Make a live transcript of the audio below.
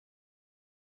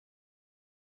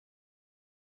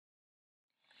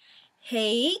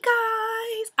Hey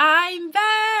guys, I'm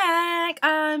back.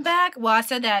 Well, I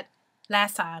said that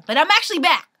last time, but I'm actually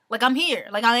back. Like, I'm here.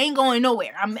 Like, I ain't going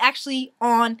nowhere. I'm actually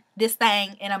on this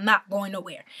thing and I'm not going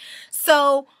nowhere.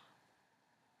 So,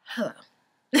 hello.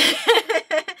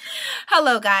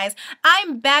 Hello guys,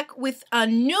 I'm back with a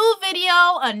new video,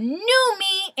 a new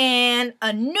me, and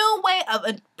a new way of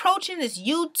approaching this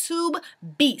YouTube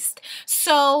beast.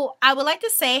 So I would like to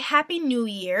say Happy New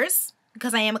Year's,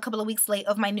 because I am a couple of weeks late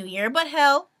of my new year, but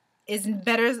hell, is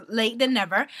better late than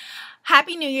never.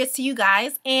 Happy New Year's to you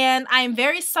guys, and I'm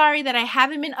very sorry that I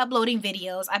haven't been uploading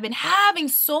videos. I've been having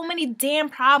so many damn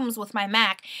problems with my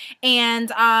Mac,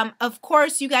 and of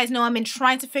course you guys know I've been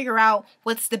trying to figure out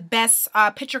what's the best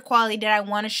picture quality that I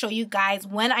want to show you guys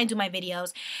when I do my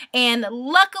videos, and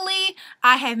luckily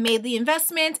I have made the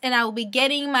investment and I will be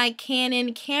getting my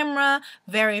Canon camera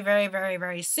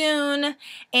very soon,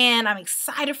 and I'm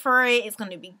excited for it. It's going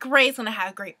to be great. It's going to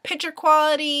have great picture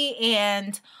quality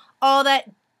and all that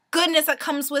goodness that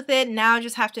comes with it. Now I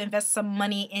just have to invest some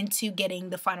money into getting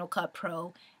the Final Cut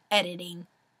Pro editing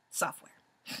software.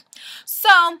 So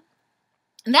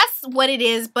that's what it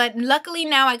is, but luckily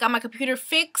now I got my computer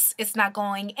fixed. It's not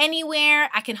going anywhere.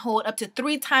 I can hold up to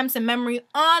 3 times the memory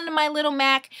on my little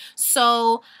Mac,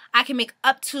 so I can make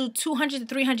up to 200 to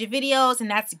 300 videos,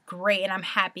 and that's great, and I'm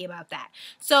happy about that.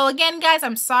 So again, guys,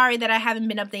 I'm sorry that I haven't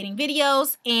been updating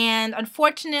videos, and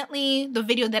unfortunately, the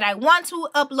video that I want to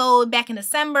upload back in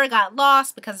December got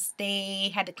lost because they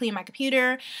had to clean my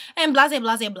computer, and blase.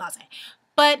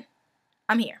 But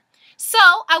I'm here. So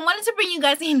I wanted to bring you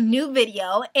guys a new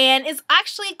video, and it's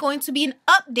actually going to be an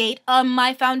update on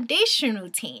my foundation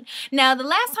routine. Now, the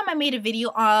last time I made a video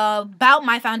about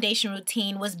my foundation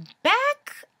routine was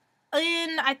back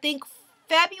in, I think,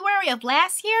 February of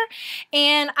last year,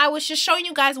 and I was just showing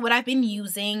you guys what I've been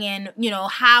using and, you know,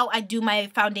 how I do my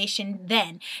foundation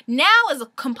then. Now is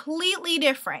completely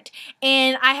different,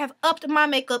 and I have upped my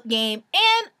makeup game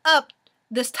and upped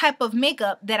this type of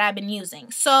makeup that I've been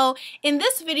using. So in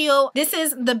this video, this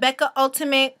is the Becca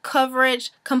Ultimate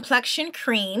Coverage Complexion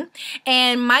Cream,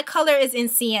 and my color is in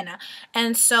Sienna.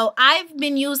 And so I've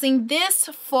been using this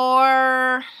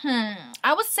for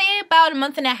I would say about a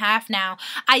month and a half now.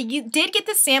 I did get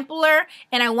the sampler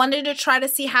and I wanted to try to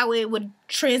see how it would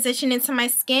transition into my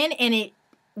skin, and it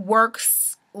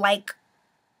works like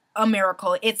a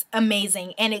miracle. It's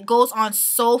amazing, and it goes on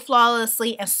so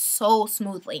flawlessly and so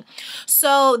smoothly.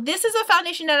 So this is a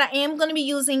foundation that I am going to be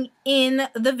using in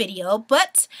the video,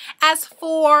 but as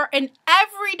for an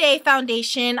everyday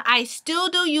foundation, I still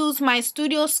do use my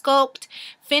Studio Sculpt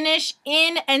Finish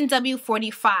in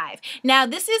NW45. Now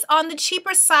this is on the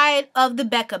cheaper side of the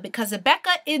Becca, because the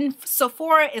Becca in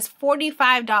Sephora is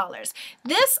 $45.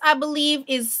 This, I believe,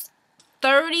 is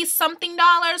 $30 something.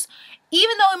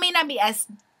 Even though it may not be as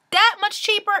that much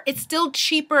cheaper, it's still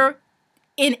cheaper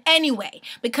in any way,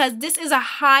 because this is a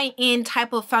high-end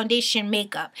type of foundation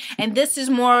makeup, and this is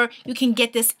more, you can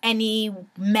get this any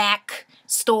MAC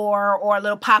store or a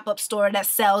little pop-up store that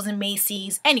sells in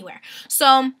Macy's, anywhere.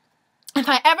 So if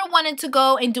I ever wanted to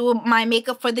go and do my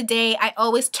makeup for the day, I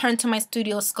always turn to my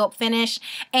Studio Sculpt Finish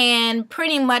and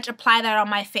pretty much apply that on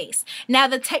my face. Now,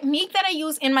 the technique that I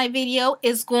use in my video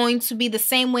is going to be the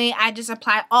same way I just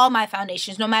apply all my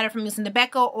foundations, no matter if I'm using the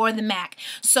Becca or the MAC.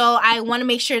 So I want to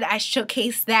make sure that I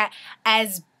showcase that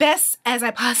as best as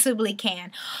I possibly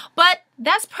can. But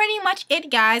that's pretty much it,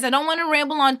 guys. I don't want to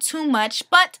ramble on too much,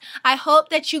 but I hope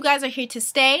that you guys are here to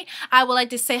stay. I would like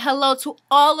to say hello to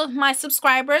all of my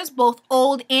subscribers, both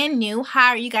old and new. How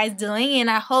are you guys doing? And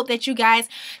I hope that you guys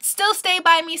still stay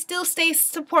by me, still stay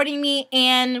supporting me,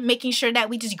 and making sure that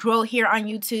we just grow here on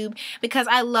YouTube, because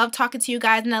I love talking to you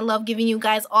guys, and I love giving you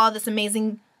guys all this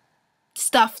amazing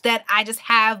stuff that I just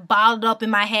have bottled up in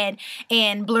my head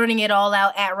and blurting it all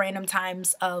out at random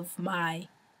times of my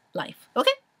life.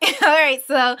 Okay? Alright,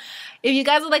 so if you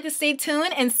guys would like to stay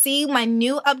tuned and see my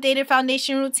new updated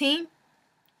foundation routine,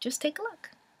 just take a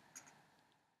look.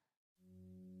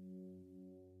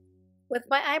 With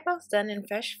my eyebrows done and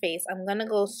fresh face, I'm going to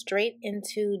go straight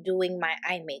into doing my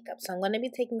eye makeup. So I'm going to be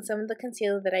taking some of the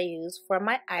concealer that I use for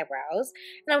my eyebrows,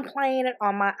 and I'm applying it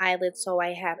on my eyelids so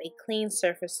I have a clean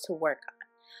surface to work on.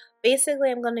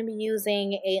 Basically, I'm going to be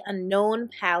using a unknown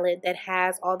palette that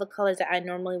has all the colors that I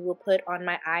normally will put on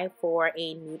my eye for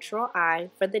a neutral eye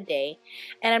for the day.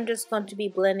 And I'm just going to be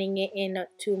blending it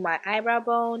into my eyebrow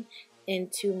bone,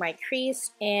 into my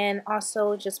crease, and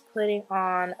also just putting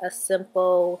on a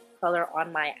simple color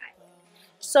on my eyelid,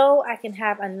 so I can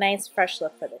have a nice fresh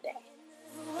look for the day.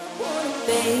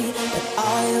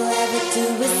 All you ever do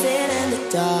is sit in the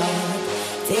dark,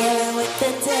 dealing with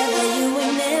the devil. You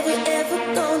were never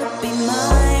ever gonna be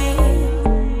mine.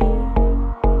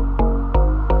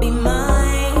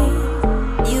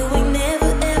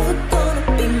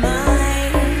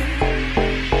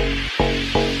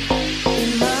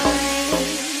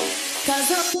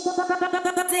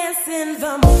 dance in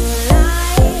the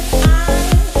moonlight.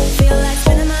 I feel like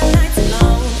spending my nights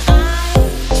alone. I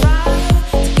try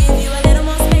to give you a little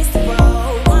more space to grow.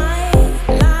 White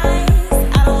lies,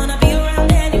 I don't wanna be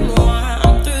around anymore.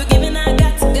 I'm through giving, I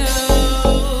got to go.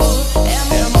 In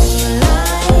the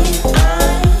moonlight, I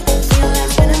feel like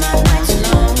spending my nights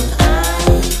alone. I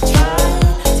try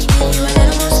to give you a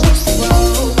little more space to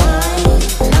grow. White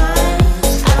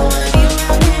lies, I don't wanna be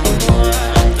around anymore.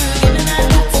 I'm through giving, I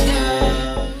got to go.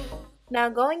 Now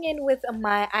going in with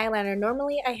my eyeliner,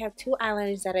 normally I have two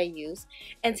eyeliners that I use,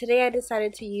 and today I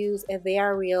decided to use a They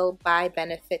Are Real by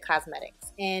Benefit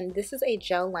Cosmetics, and this is a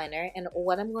gel liner, and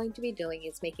what I'm going to be doing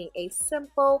is making a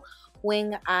simple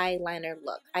wing eyeliner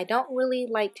look. I don't really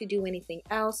like to do anything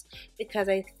else because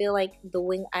I feel like the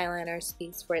wing eyeliner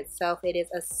speaks for itself. It is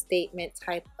a statement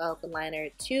type of liner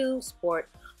to sport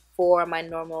for my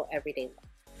normal everyday look.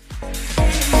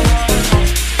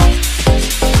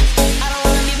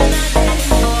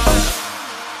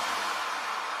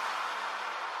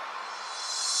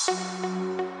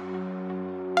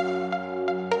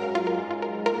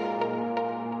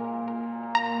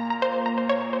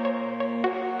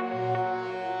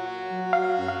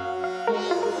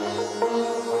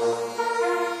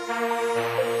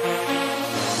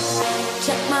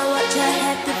 Check my watch, I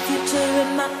had the future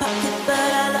in my pocket, but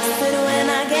I lost it when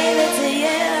I gave it to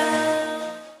you.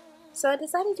 So I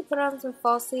decided to put on some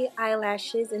falsy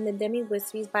eyelashes in the Demi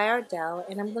Wispies by Ardell,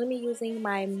 and I'm going to be using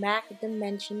my MAC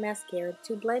Dimension Mascara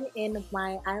to blend in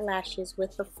my eyelashes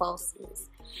with the falsies.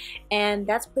 And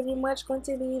that's pretty much going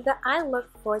to be the eye look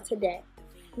for today.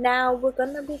 Now we're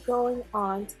going to be going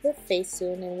on to the face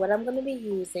soon, and what I'm going to be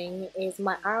using is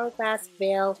my Hourglass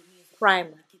Veil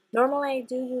Primer. Normally I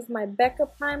do use my Becca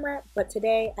primer, but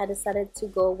today I decided to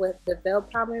go with the Veil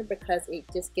Primer because it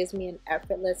just gives me an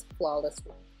effortless, flawless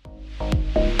look.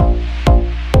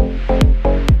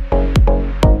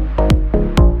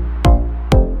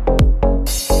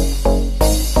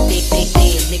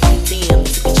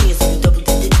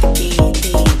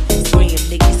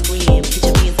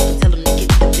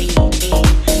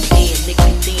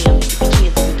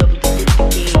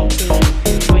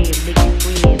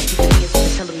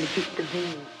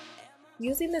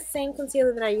 Using the same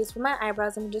concealer that I use for my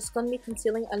eyebrows, I'm just going to be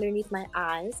concealing underneath my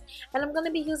eyes, and I'm going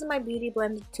to be using my beauty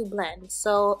blender to blend.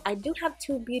 So I do have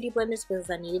two beauty blenders because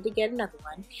I needed to get another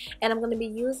one, and I'm going to be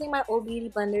using my old beauty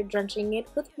blender, drenching it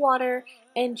with water,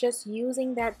 and just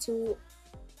using that to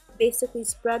basically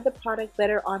spread the product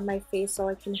better on my face so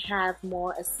I can have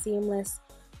more a seamless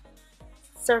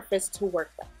surface to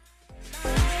work with.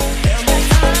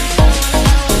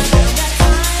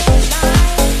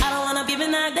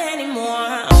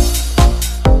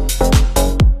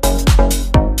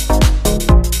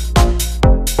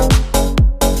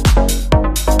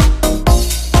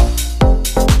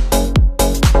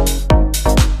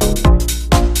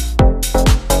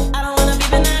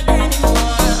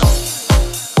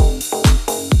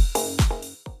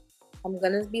 I'm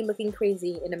gonna be looking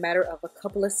crazy in a matter of a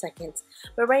couple of seconds,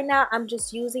 but right now I'm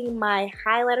just using my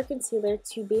highlighter concealer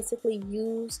to basically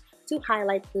use to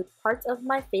highlight the parts of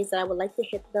my face that I would like to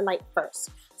hit the light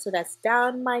first. So that's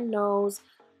down my nose,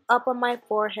 up on my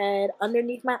forehead,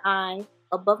 underneath my eye,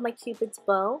 above my cupid's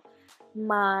bow,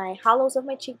 my hollows of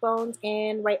my cheekbones,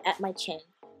 and right at my chin.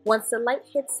 Once the light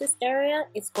hits this area,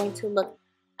 it's going to look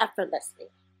effortlessly.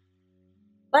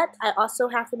 But I also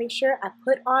have to make sure I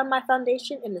put on my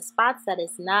foundation in the spots that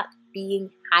is not being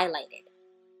highlighted.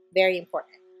 Very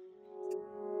important.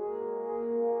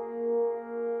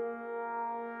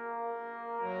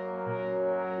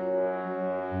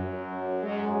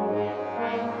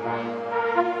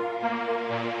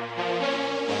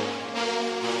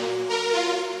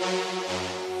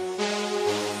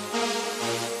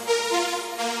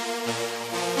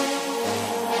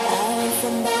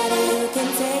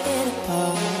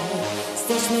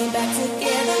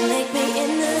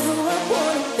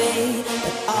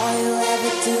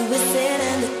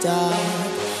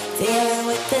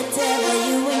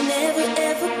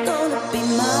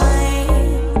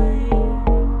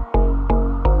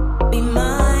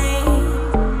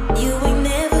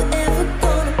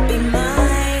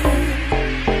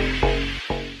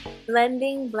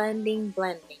 Blending, blending,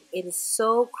 blending. It is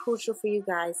so crucial for you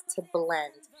guys to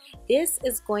blend. This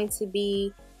is going to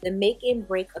be the make and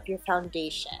break of your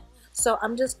foundation. So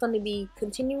I'm just going to be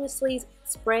continuously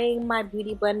spraying my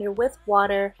beauty blender with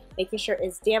water, making sure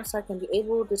it's damp so I can be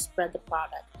able to spread the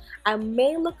product. I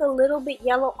may look a little bit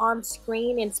yellow on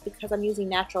screen, and it's because I'm using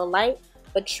natural light,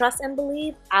 but trust and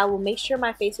believe, I will make sure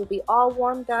my face will be all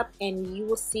warmed up and you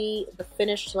will see the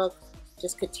finished look.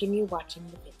 Just continue watching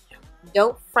the video.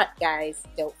 Don't fret, guys.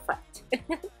 Don't fret.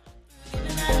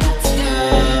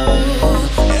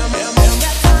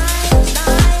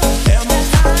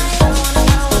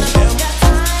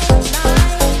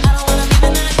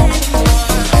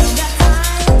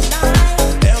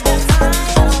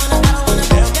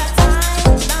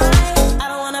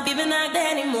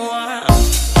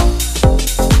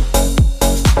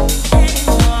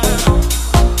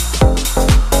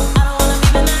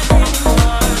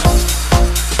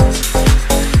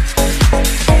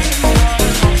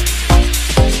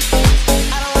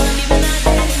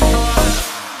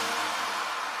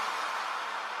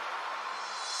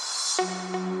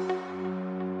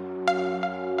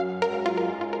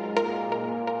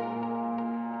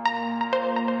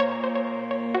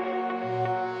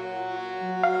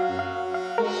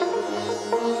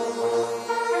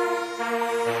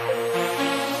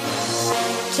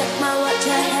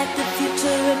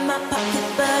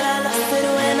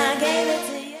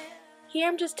 here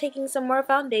I'm just taking some more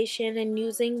foundation and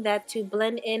using that to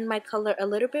blend in my color a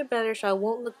little bit better so I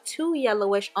won't look too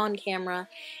yellowish on camera.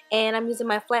 And I'm using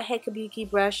my flathead kabuki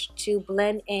brush to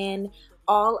blend in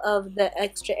all of the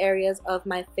extra areas of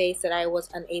my face that I was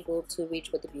unable to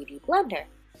reach with the Beauty Blender.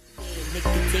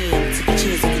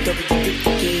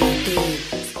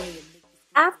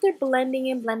 After blending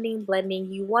and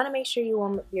blending, you want to make sure you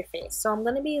warm up your face. So I'm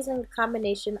going to be using a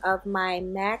combination of my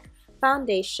MAC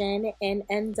foundation in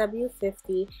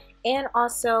NW50 and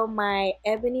also my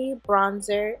Ebony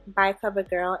bronzer by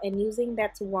Covergirl, and using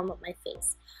that to warm up my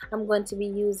face. I'm going to be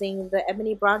using the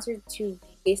Ebony bronzer to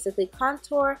basically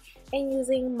contour and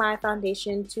using my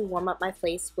foundation to warm up my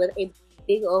face with a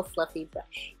big old fluffy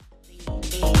brush.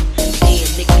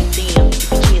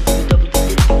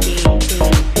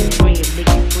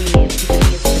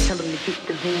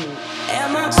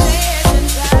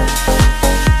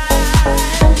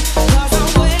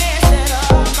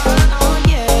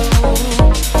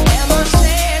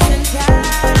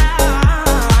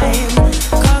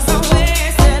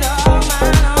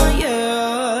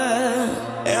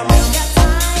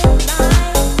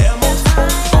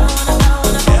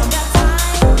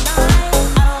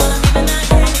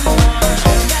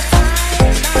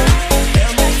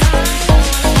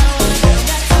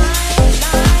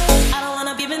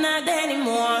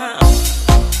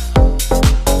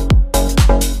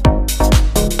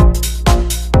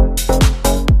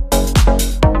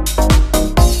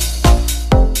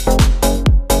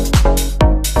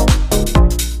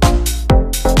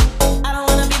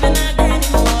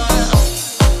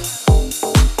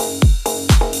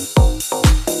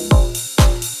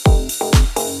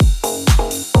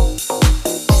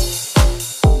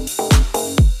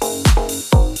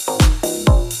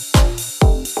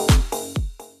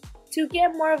 To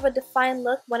get more of a defined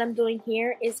look, what I'm doing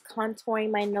here is contouring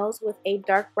my nose with a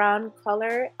dark brown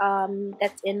color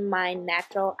that's in my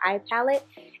natural eye palette.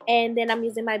 And then I'm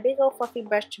using my big old fluffy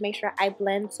brush to make sure I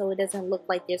blend so it doesn't look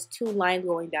like there's two lines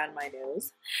going down my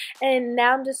nose. And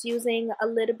now I'm just using a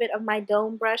little bit of my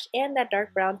dome brush and that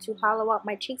dark brown to hollow out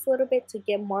my cheeks a little bit to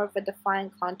get more of a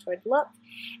defined contoured look.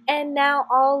 And now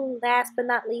all last but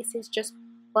not least is just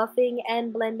buffing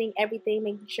and blending everything,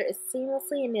 making sure it's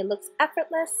seamlessly and it looks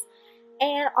effortless.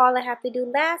 And all I have to do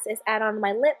last is add on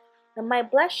my lip and my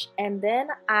blush, and then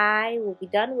I will be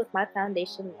done with my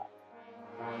foundation look.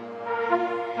 I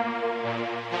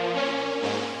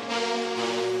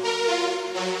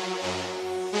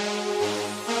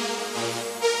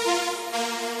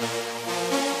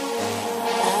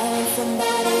want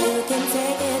somebody who can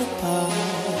take it apart,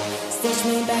 stitch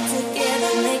me back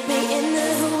together, make me into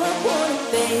who I wanna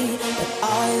be. But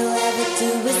all you ever do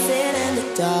is sit in the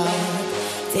dark,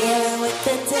 dealing with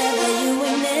the devil. You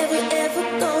ain't never ever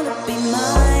gonna be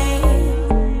mine.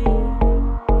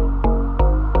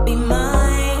 Be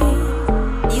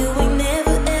mine. You ain't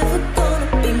never ever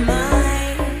gonna be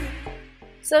mine.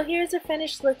 So here's a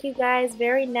finished look, you guys.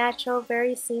 Very natural,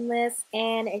 very seamless,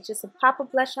 and it's just a pop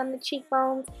of blush on the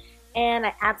cheekbones, and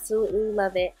I absolutely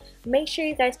love it. Make sure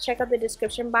you guys check out the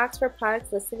description box for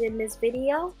products listed in this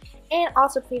video and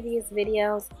also previous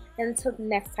videos. And until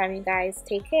next time, you guys,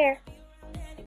 take care.